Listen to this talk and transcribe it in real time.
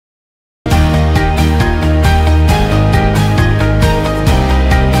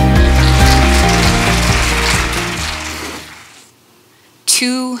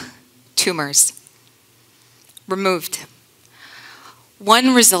tumors removed.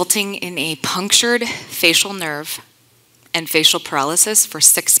 One resulting in a punctured facial nerve and facial paralysis for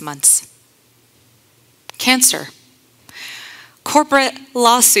 6 months. Cancer, corporate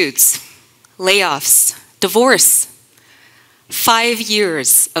lawsuits, layoffs, divorce, 5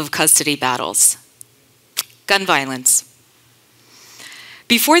 years of custody battles, gun violence.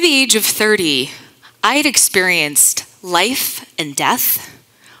 Before the age of 30, I had experienced life and death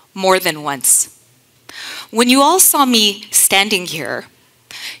more than once. When you all saw me standing here,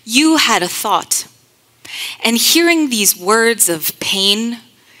 you had a thought. And hearing these words of pain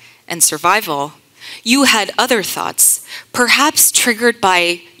and survival, you had other thoughts, perhaps triggered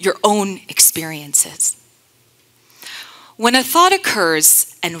by your own experiences. When a thought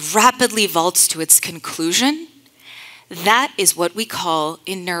occurs and rapidly vaults to its conclusion, that is what we call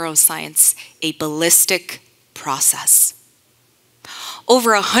in neuroscience a ballistic process.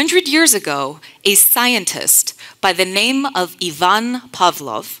 Over 100 years ago, a scientist by the name of Ivan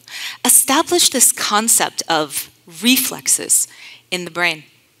Pavlov established this concept of reflexes in the brain.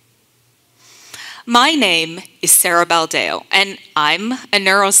 My name is Sarah Baldeo, and I'm a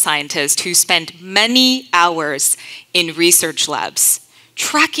neuroscientist who spent many hours in research labs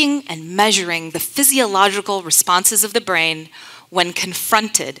tracking and measuring the physiological responses of the brain when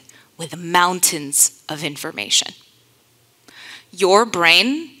confronted with mountains of information. Your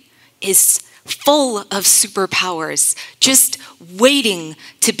brain is full of superpowers, just waiting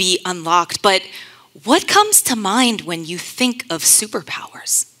to be unlocked. But what comes to mind when you think of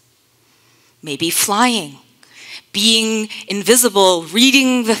superpowers? Maybe flying, being invisible,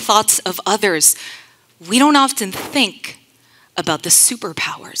 reading the thoughts of others. We don't often think about the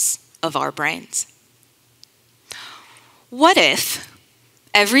superpowers of our brains. What if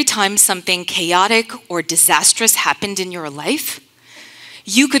every time something chaotic or disastrous happened in your life,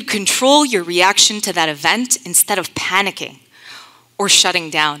 you could control your reaction to that event instead of panicking or shutting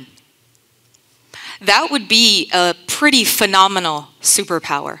down? That would be a pretty phenomenal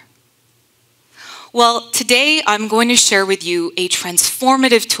superpower. Well, today I'm going to share with you a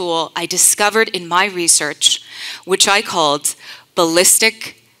transformative tool I discovered in my research, which I called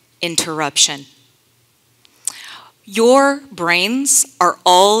Ballistic Interruption. Your brains are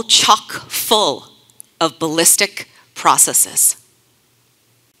all chock full of ballistic processes.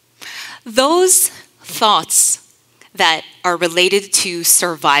 Those thoughts that are related to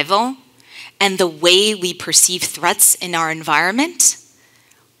survival and the way we perceive threats in our environment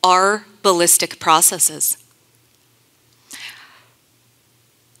are ballistic processes.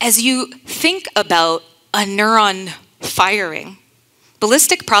 As you think about a neuron firing,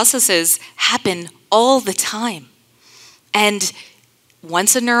 ballistic processes happen all the time. And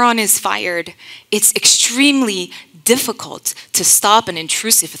once a neuron is fired, it's extremely difficult to stop an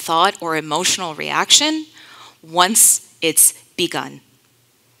intrusive thought or emotional reaction once it's begun,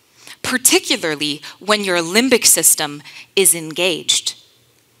 particularly when your limbic system is engaged,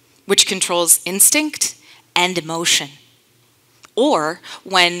 which controls instinct and emotion. Or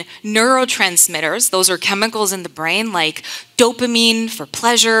when neurotransmitters, those are chemicals in the brain like dopamine for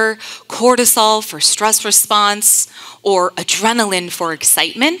pleasure, cortisol for stress response, or adrenaline for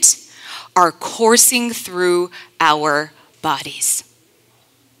excitement, are coursing through our bodies.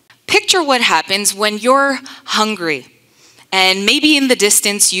 Picture what happens when you're hungry and maybe in the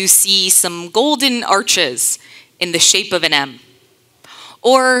distance you see some golden arches in the shape of an M.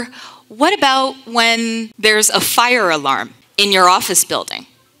 Or what about when there's a fire alarm in your office building?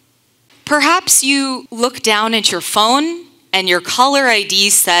 Perhaps you look down at your phone and your caller ID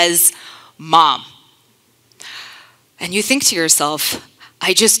says, "Mom." And you think to yourself,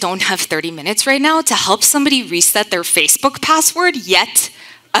 I just don't have 30 minutes right now to help somebody reset their Facebook password yet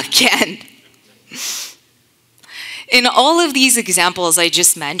again. In all of these examples I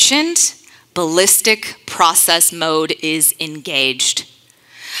just mentioned, ballistic process mode is engaged.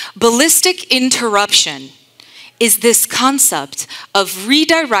 Ballistic interruption is this concept of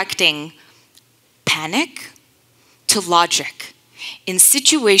redirecting panic to logic in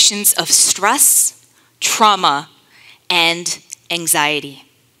situations of stress, trauma, and anxiety.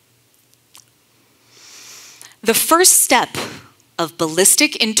 The first step of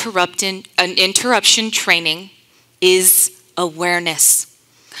ballistic interruption training is awareness.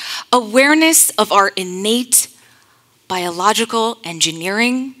 Awareness of our innate biological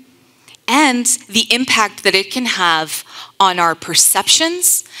engineering and the impact that it can have on our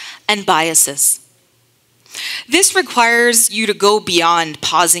perceptions and biases. This requires you to go beyond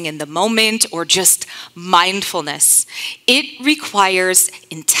pausing in the moment or just mindfulness. It requires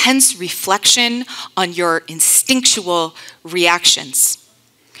intense reflection on your instinctual reactions.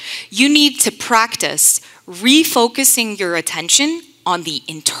 You need to practice refocusing your attention on the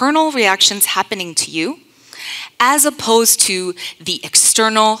internal reactions happening to you as opposed to the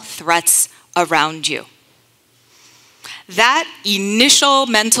external threats around you. That initial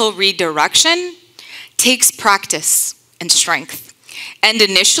mental redirection takes practice and strength. And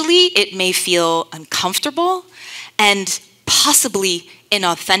initially, it may feel uncomfortable and possibly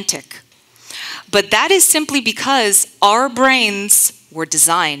inauthentic. But that is simply because our brains were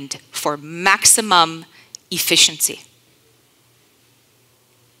designed for maximum efficiency.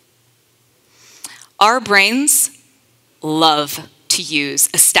 Our brains love to use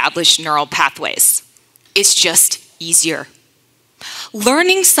established neural pathways. It's just easier.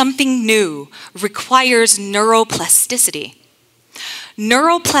 Learning something new requires neuroplasticity.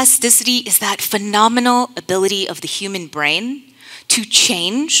 Neuroplasticity is that phenomenal ability of the human brain to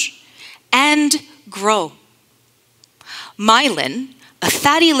change and grow. Myelin, a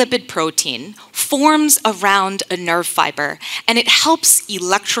fatty lipid protein, forms around a nerve fiber, and it helps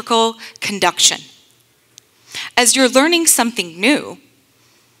electrical conduction. As you're learning something new,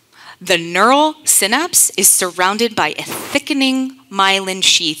 the neural synapse is surrounded by a thickening myelin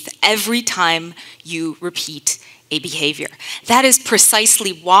sheath every time you repeat a behavior. That is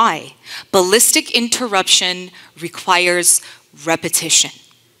precisely why ballistic interruption requires repetition.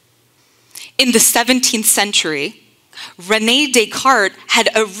 In the 17th century, René Descartes had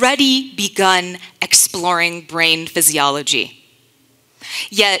already begun exploring brain physiology.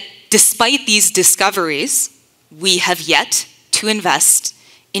 Yet, despite these discoveries, we have yet to invest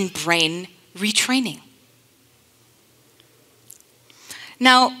in brain retraining.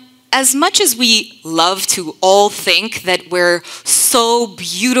 Now, as much as we love to all think that we're so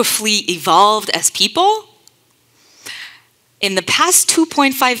beautifully evolved as people, in the past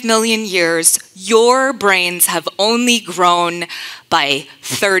 2.5 million years, your brains have only grown by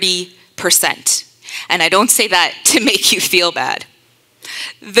 30%. And I don't say that to make you feel bad.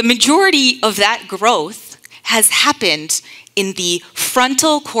 The majority of that growth has happened in the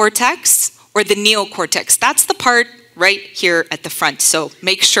frontal cortex or the neocortex. That's the part right here at the front, so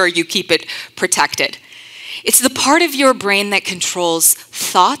make sure you keep it protected. It's the part of your brain that controls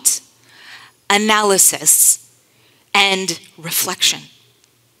thought, analysis, and reflection.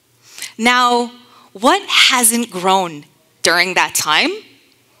 Now, what hasn't grown during that time?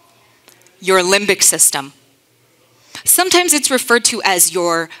 Your limbic system. Sometimes it's referred to as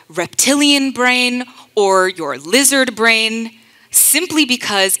your reptilian brain or your lizard brain, simply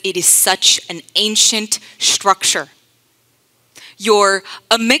because it is such an ancient structure. Your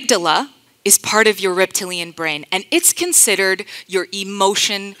amygdala is part of your reptilian brain, and it's considered your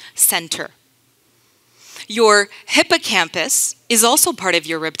emotion center. Your hippocampus is also part of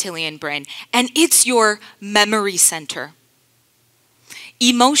your reptilian brain, and it's your memory center.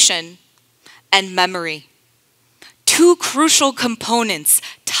 Emotion and memory, two crucial components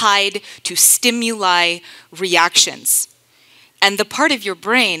tied to stimuli reactions, and the part of your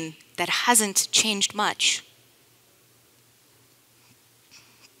brain that hasn't changed much.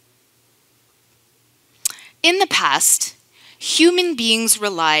 In the past, human beings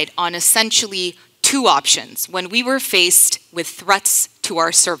relied on essentially two options when we were faced with threats to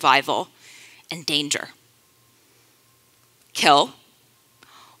our survival and danger: kill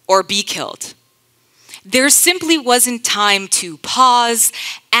or be killed. There simply wasn't time to pause,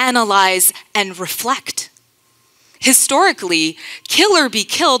 analyze, and reflect. Historically, kill or be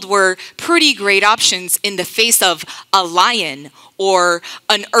killed were pretty great options in the face of a lion or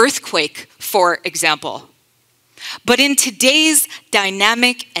an earthquake, for example. But in today's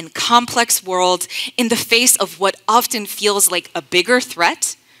dynamic and complex world, in the face of what often feels like a bigger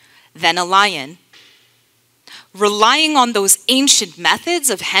threat than a lion, relying on those ancient methods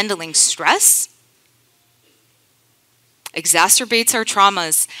of handling stress exacerbates our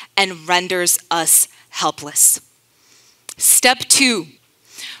traumas and renders us helpless. Step 2,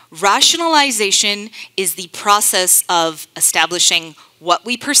 rationalization is the process of establishing what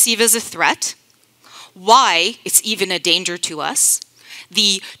we perceive as a threat, why it's even a danger to us,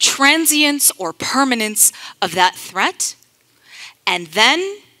 the transience or permanence of that threat, and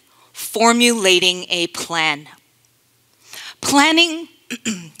then formulating a plan. Planning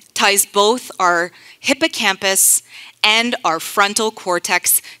ties both our hippocampus and our frontal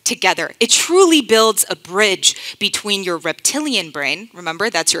cortex together. It truly builds a bridge between your reptilian brain,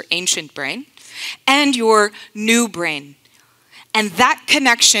 remember that's your ancient brain, and your new brain. And that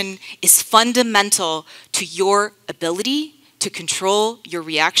connection is fundamental to your ability to control your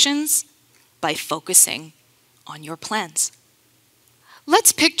reactions by focusing on your plans.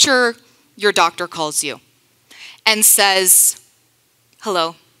 Let's picture your doctor calls you and says,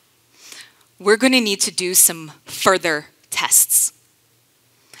 "Hello, we're going to need to do some further tests.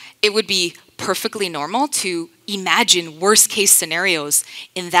 It would be perfectly normal to imagine worst-case scenarios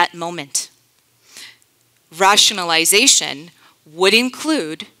in that moment. Rationalization would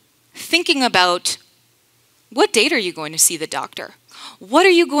include thinking about what date are you going to see the doctor? What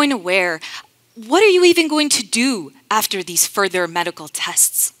are you going to wear? What are you even going to do after these further medical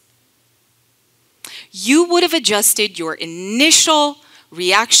tests? You would have adjusted your initial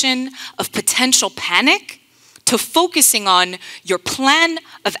reaction of potential panic to focusing on your plan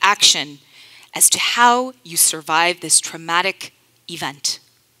of action as to how you survive this traumatic event.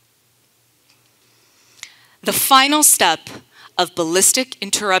 The final step of ballistic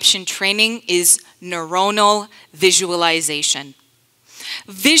interruption training is neuronal visualization.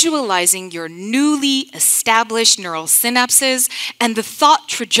 Visualizing your newly established neural synapses and the thought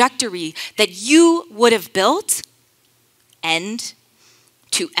trajectory that you would have built end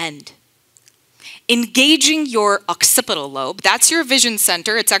to end. Engaging your occipital lobe, that's your vision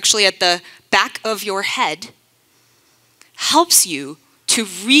center, it's actually at the back of your head, helps you to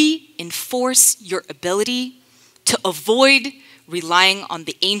reinforce your ability to avoid relying on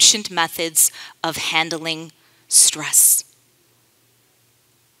the ancient methods of handling stress.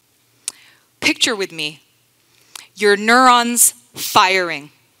 Picture with me your neurons firing,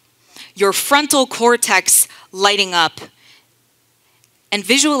 your frontal cortex lighting up, and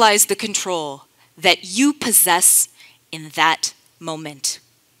visualize the control that you possess in that moment.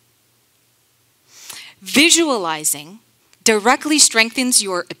 Visualizing directly strengthens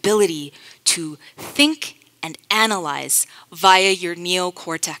your ability to think and analyze via your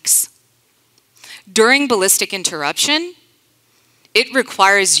neocortex. During ballistic interruption, it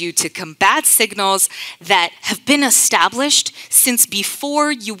requires you to combat signals that have been established since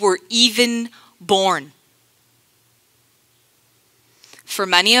before you were even born. For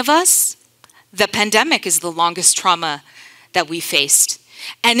many of us, the pandemic is the longest trauma that we faced,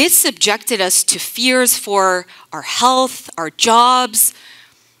 and it subjected us to fears for our health, our jobs,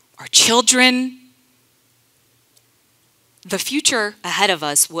 our children. The future ahead of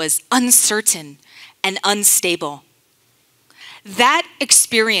us was uncertain and unstable. That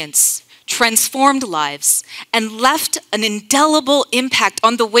experience transformed lives and left an indelible impact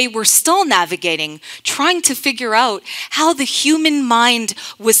on the way we're still navigating, trying to figure out how the human mind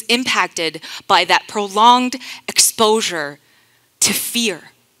was impacted by that prolonged exposure to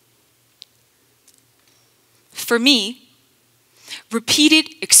fear. For me,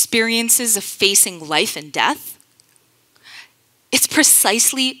 repeated experiences of facing life and death, it's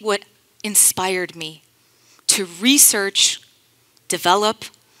precisely what inspired me to research, develop,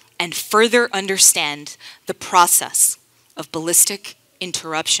 and further understand the process of ballistic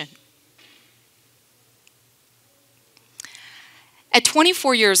interruption. At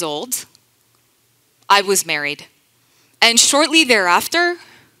 24 years old, I was married, and shortly thereafter,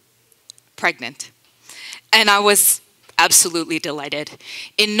 pregnant. And I was absolutely delighted,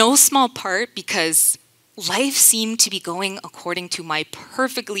 in no small part because life seemed to be going according to my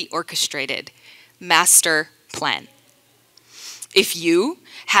perfectly orchestrated master plan. If you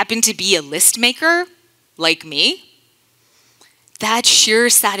happen to be a list maker like me, that sheer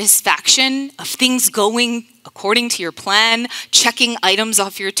satisfaction of things going according to your plan, checking items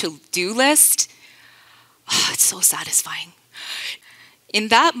off your to-do list, it's so satisfying. In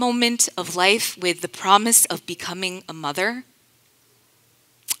that moment of life with the promise of becoming a mother,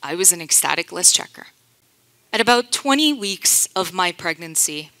 I was an ecstatic list checker. At about 20 weeks of my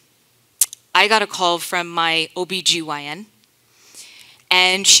pregnancy, I got a call from my OBGYN,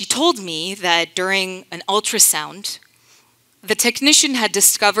 and she told me that during an ultrasound, the technician had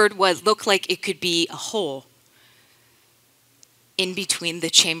discovered what looked like it could be a hole in between the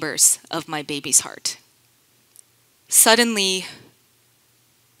chambers of my baby's heart. Suddenly,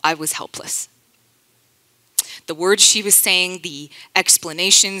 I was helpless. The words she was saying, the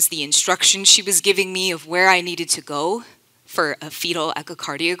explanations, the instructions she was giving me of where I needed to go for a fetal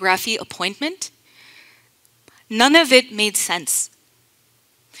echocardiography appointment, none of it made sense.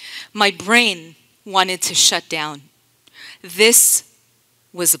 My brain wanted to shut down. This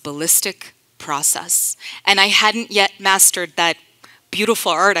was a ballistic process, and I hadn't yet mastered that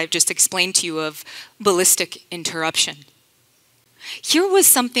beautiful art I've just explained to you of ballistic interruption. Here was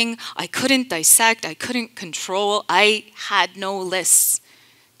something I couldn't dissect, I couldn't control, I had no lists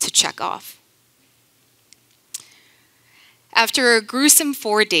to check off. After a gruesome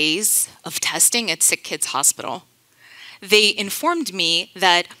 4 days of testing at Sick Kids Hospital, they informed me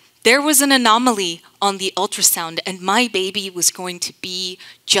that there was an anomaly on the ultrasound and my baby was going to be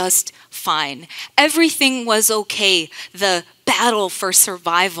just fine. Everything was okay. The battle for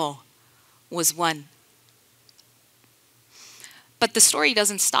survival was 1. But the story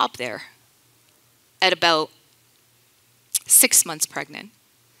doesn't stop there. At about 6 months pregnant,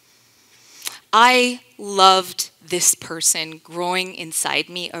 I loved this person growing inside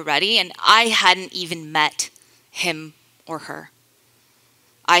me already, and I hadn't even met him or her.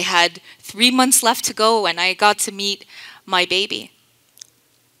 I had 3 months left to go, and I got to meet my baby.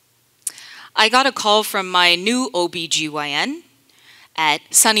 I got a call from my new OBGYN at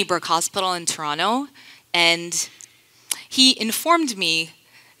Sunnybrook Hospital in Toronto, and he informed me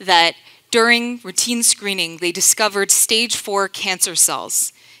that during routine screening, they discovered stage 4 cancer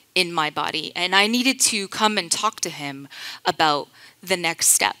cells in my body, and I needed to come and talk to him about the next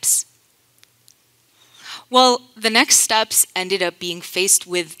steps. Well, the next steps ended up being faced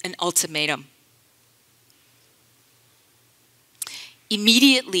with an ultimatum.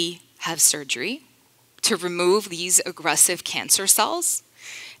 Immediately have surgery to remove these aggressive cancer cells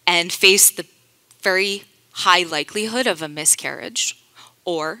and face the very high likelihood of a miscarriage,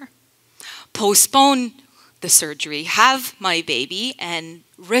 or postpone the surgery, have my baby, and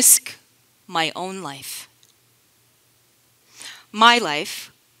risk my own life. My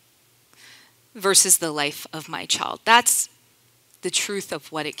life versus the life of my child. That's the truth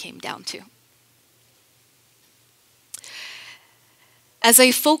of what it came down to. As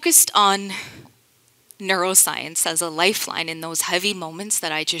I focused on neuroscience as a lifeline in those heavy moments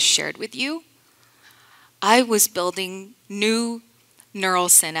that I just shared with you, I was building new neural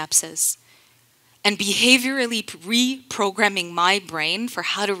synapses and behaviorally reprogramming my brain for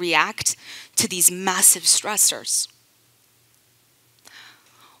how to react to these massive stressors.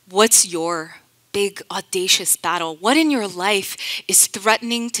 What's your big, audacious battle? What in your life is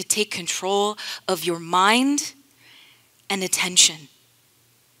threatening to take control of your mind and attention?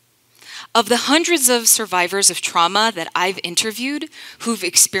 Of the hundreds of survivors of trauma that I've interviewed who've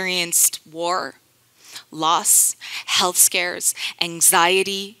experienced war, loss, health scares,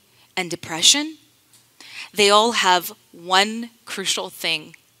 anxiety, and depression, they all have one crucial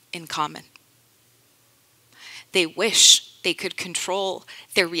thing in common. They wish they could control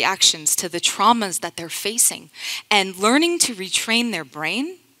their reactions to the traumas that they're facing, and learning to retrain their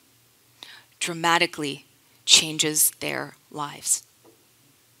brain dramatically changes their lives.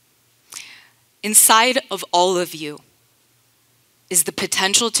 Inside of all of you is the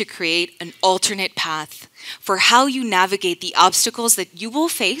potential to create an alternate path for how you navigate the obstacles that you will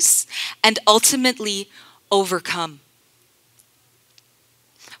face and ultimately overcome.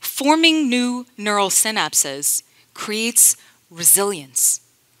 Forming new neural synapses creates resilience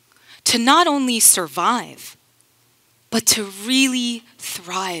to not only survive, but to really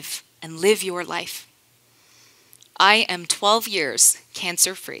thrive and live your life. I am 12 years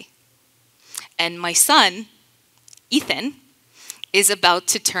cancer-free, and my son, Ethan, is about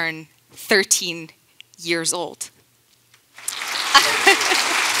to turn 13 years old.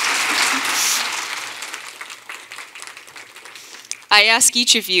 I ask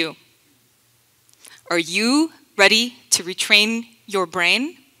each of you, are you ready to retrain your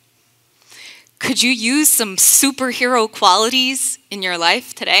brain? Could you use some superhero qualities in your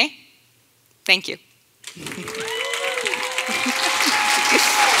life today? Thank you.